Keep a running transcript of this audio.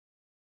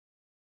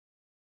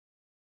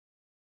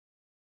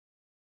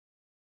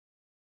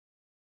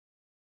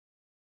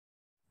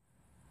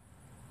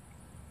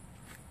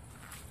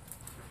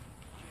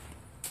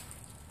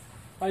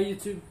Hi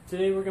YouTube,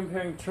 today we're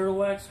comparing Turtle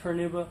Wax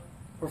Carnauba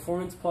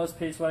Performance Plus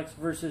Paste Wax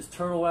versus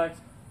Turtle Wax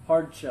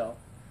Hard Shell.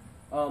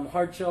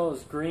 Hard Shell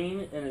is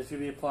green and it's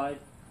going to be applied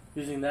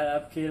using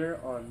that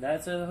applicator on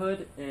that side of the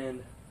hood,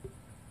 and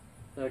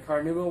the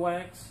Carnauba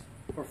Wax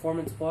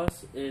Performance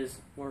Plus is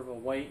more of a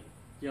white,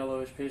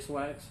 yellowish paste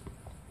wax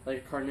like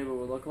a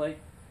Carnauba would look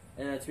like,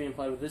 and that's being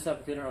applied with this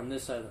applicator on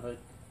this side of the hood.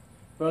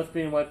 Both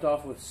being wiped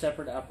off with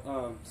separate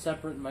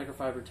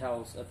microfiber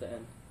towels at the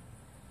end.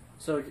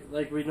 So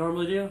like we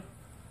normally do,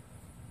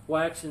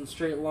 wax in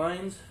straight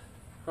lines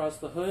across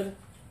the hood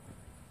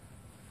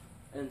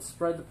and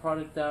spread the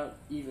product out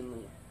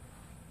evenly.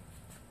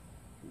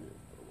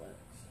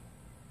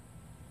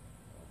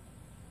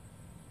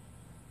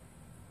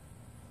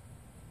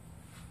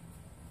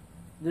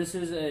 This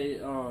is a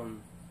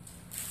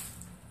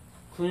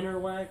cleaner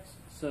wax,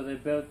 so they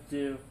both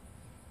do.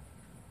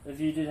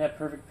 If you did have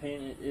perfect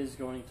paint, it is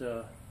going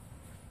to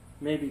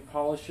maybe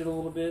polish it a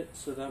little bit,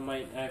 so that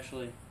might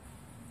actually,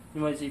 you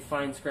might see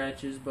fine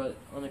scratches, but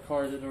on a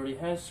car that already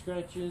has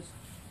scratches,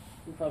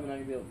 you're probably not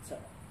going to be able to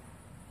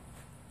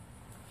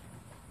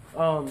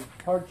tell.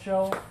 Hard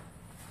shell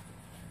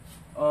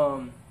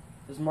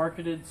is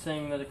marketed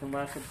saying that it can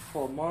last up to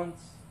 4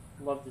 months.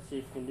 Love to see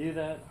if it can do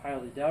that.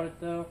 Highly doubt it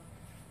though.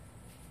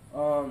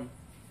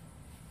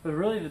 But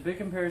really the big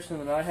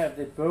comparison that I have,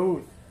 they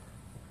both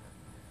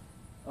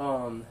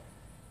are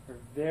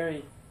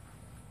very,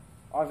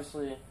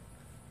 obviously,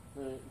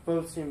 they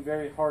both seem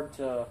very hard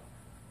to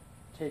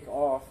take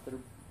off. They're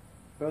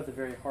both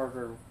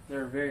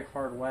they're a very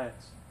hard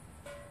wax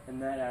in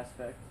that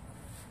aspect.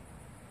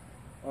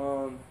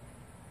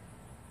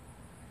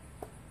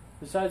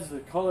 Besides the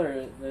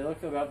color, they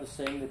look about the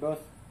same. They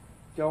both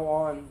go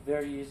on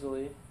very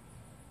easily.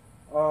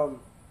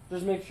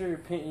 Just make sure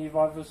you've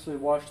obviously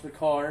washed the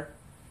car.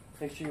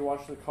 Make sure you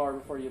wash the car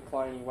before you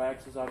apply any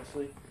waxes,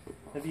 obviously.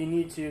 If you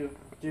need to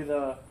do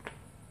the,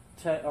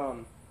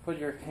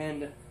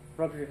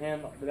 rub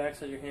the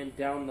backside of your hand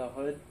down the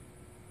hood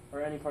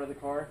or any part of the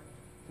car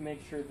to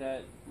make sure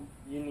that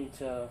you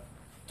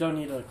don't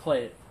need to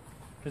clay it.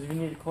 Because if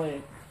you need to clay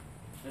it,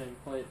 then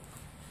clay it.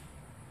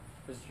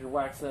 Because your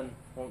wax then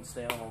won't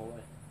stay on all the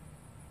way.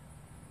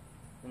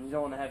 And you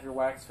don't want to have your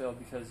wax fail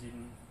because you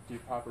didn't do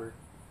proper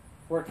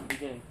work at the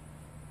beginning.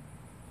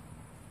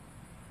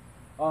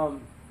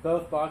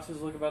 Both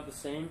boxes look about the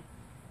same,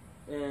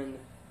 and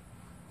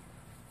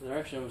they're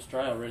actually almost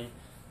dry already.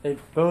 They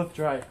both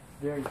dry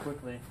very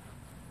quickly.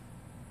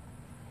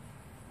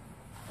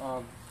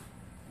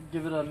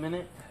 Give it a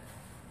minute,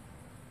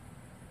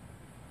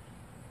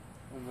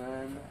 and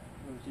then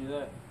we'll do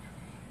that.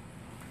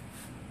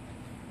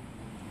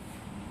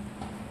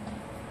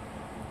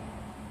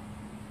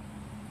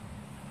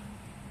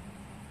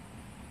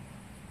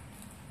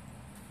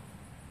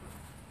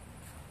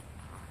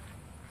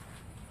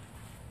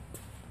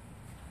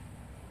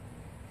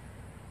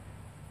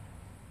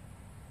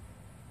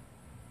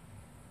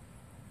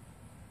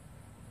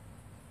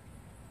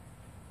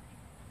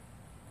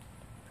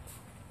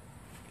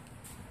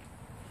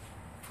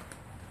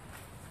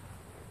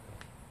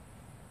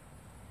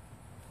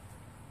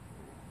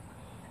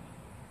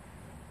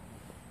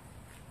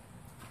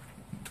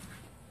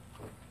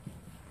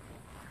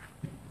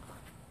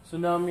 So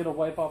now I'm going to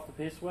wipe off the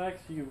paste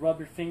wax. You rub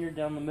your finger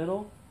down the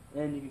middle,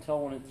 and you can tell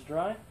when it's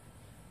dry.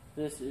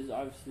 This is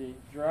obviously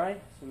dry,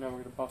 so now we're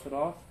going to buff it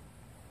off.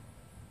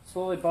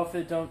 Slowly buff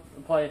it, don't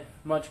apply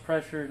much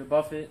pressure to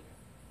buff it.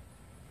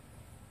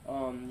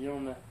 You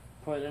don't want to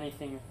put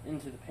anything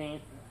into the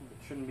paint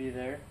that shouldn't be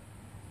there.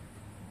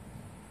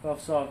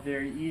 Buffs off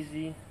very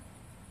easy.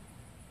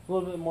 A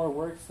little bit more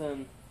works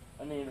than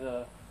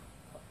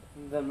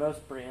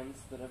most brands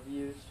that I've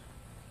used.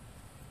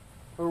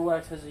 Turtle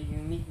wax has a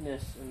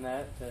uniqueness in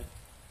that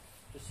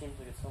just seems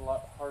like it's a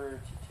lot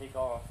harder to take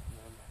off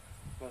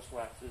than most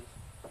waxes.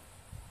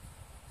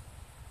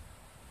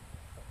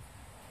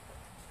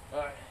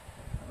 Alright.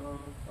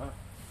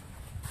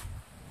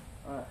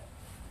 Alright.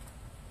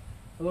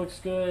 It looks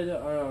good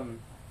on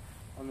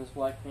this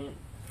black paint.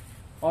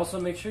 Also,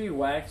 make sure you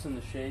wax in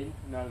the shade,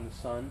 not in the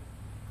sun.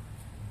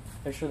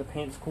 Make sure the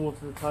paint's cool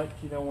to the touch.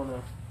 You don't want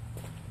to.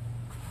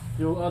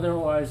 You'll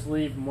otherwise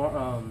leave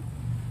more.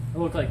 It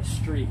looked like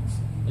streaks.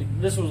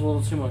 Like this was a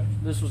little too much.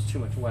 This was too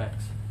much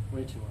wax.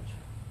 Way too much.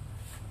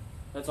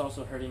 That's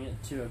also hurting it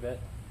too a bit.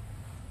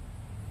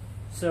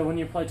 So when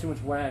you apply too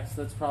much wax,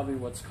 that's probably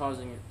what's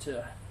causing it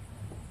to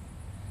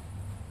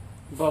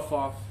buff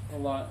off a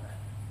lot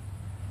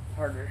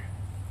harder.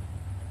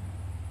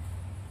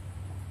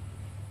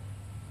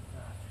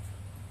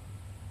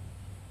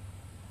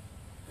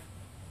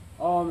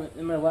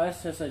 In my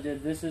last test I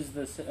did, this is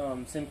the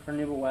same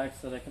Carnauba wax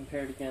that I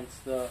compared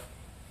against the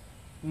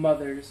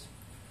Mothers.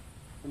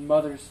 And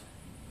Mothers,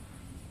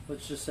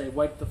 let's just say,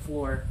 wipe the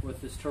floor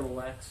with this turtle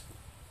wax.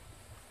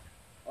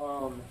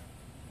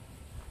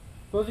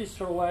 Both these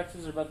turtle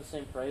waxes are about the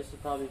same price. They're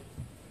probably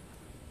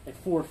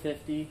like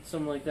 $4.50,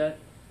 something like that.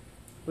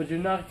 But you're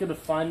not going to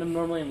find them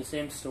normally in the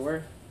same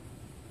store.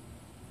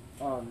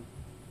 I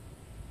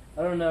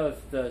don't know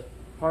if the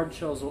hard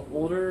shell's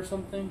older or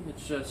something.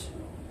 It's just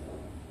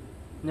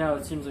now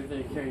it seems like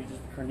they carry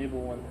just the Carnauba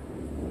one,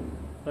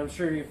 but I'm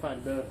sure you can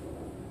find both.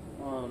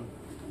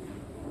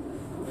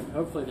 And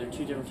hopefully they're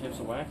two different types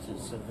of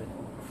waxes, so they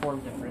perform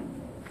different.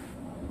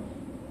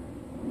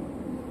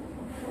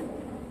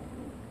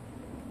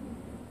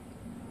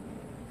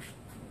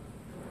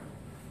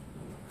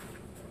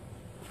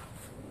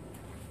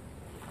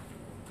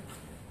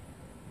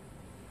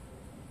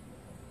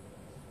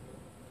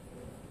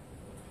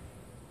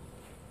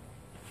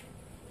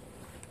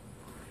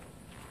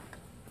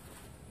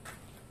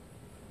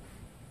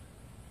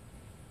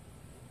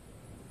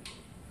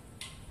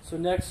 So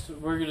next,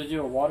 we're going to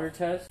do a water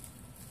test.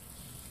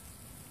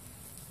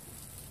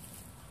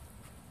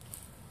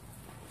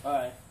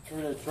 Alright,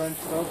 we're going to drench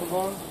both of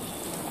them,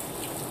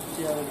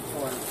 see how they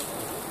perform.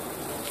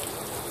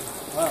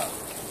 Wow.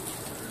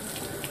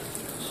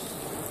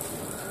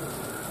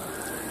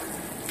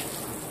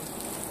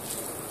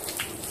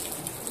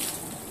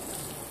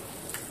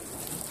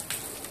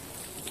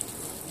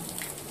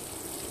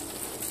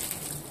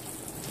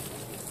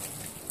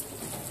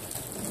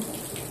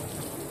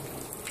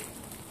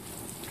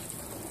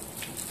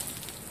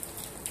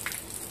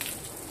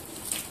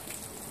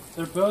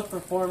 They're both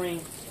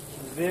performing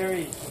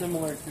very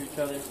similar to each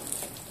other.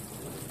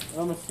 It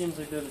almost seems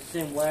like they're the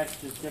same wax,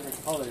 just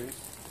different colors.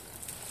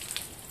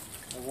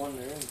 I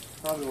wonder. It's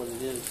probably what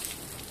it is.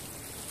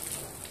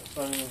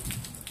 But I mean,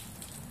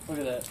 look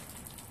at that.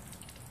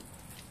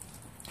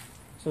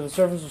 So the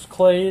surface was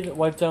clayed,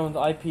 wiped down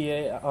with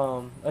IPA,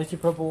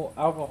 isopropyl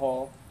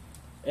alcohol,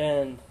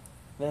 and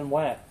then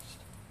waxed.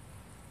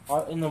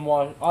 And then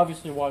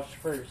obviously washed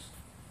first.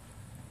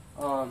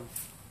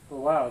 But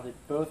wow, they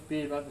both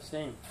be about the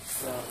same.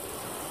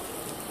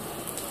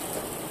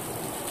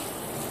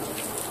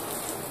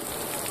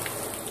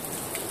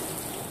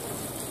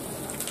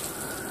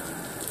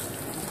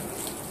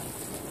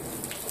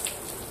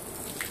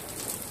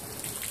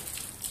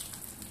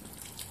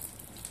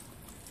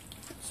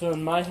 So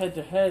in my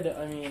head-to-head,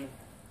 I mean,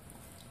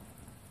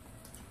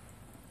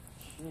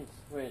 jeez,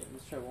 wait,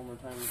 let's try it one more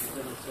time.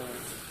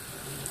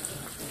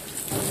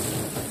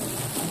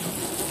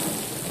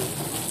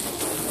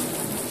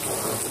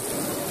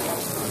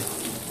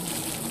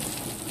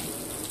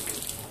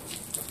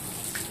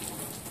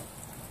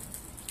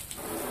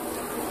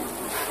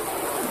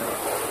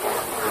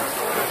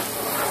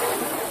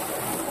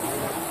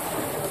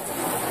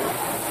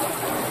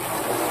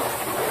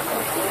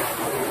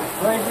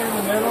 Right here in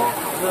the middle,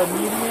 the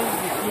medium,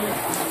 you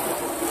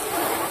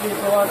see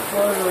it's a lot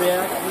slower to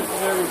react. This is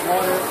where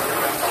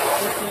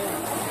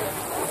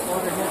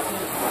water hits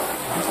it,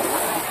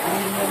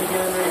 medium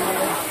again right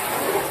here.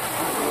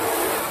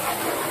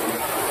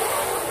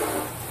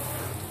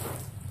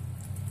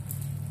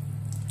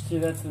 See,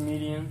 that's the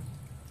medium.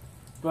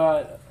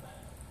 But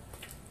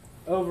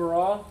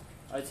overall,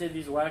 I'd say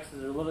these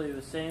waxes are literally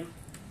the same.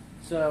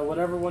 So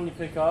whatever one you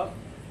pick up,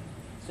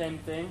 same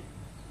thing.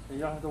 You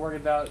don't have to worry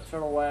about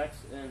turtle wax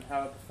and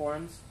how it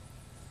performs.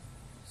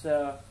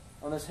 So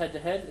on this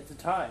head-to-head, it's a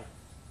tie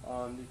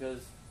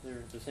because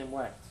they're the same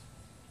wax,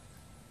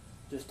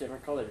 just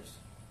different colors.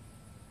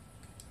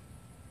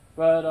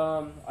 But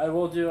I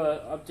will do an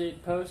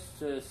update post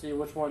to see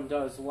which one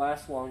does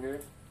last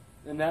longer,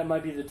 and that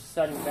might be the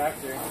deciding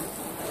factor.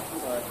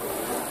 But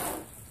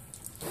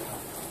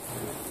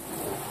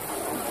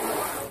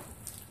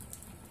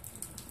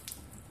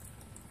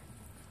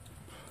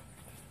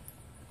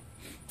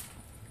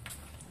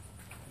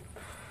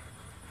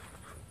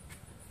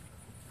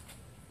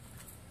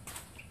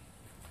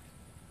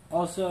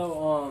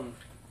also,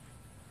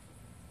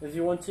 if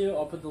you want to,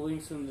 I'll put the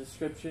links in the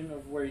description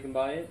of where you can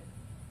buy it.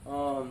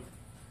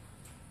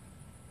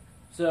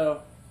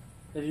 So,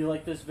 if you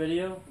like this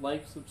video,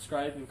 like,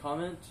 subscribe, and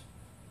comment.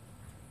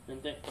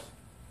 And thanks.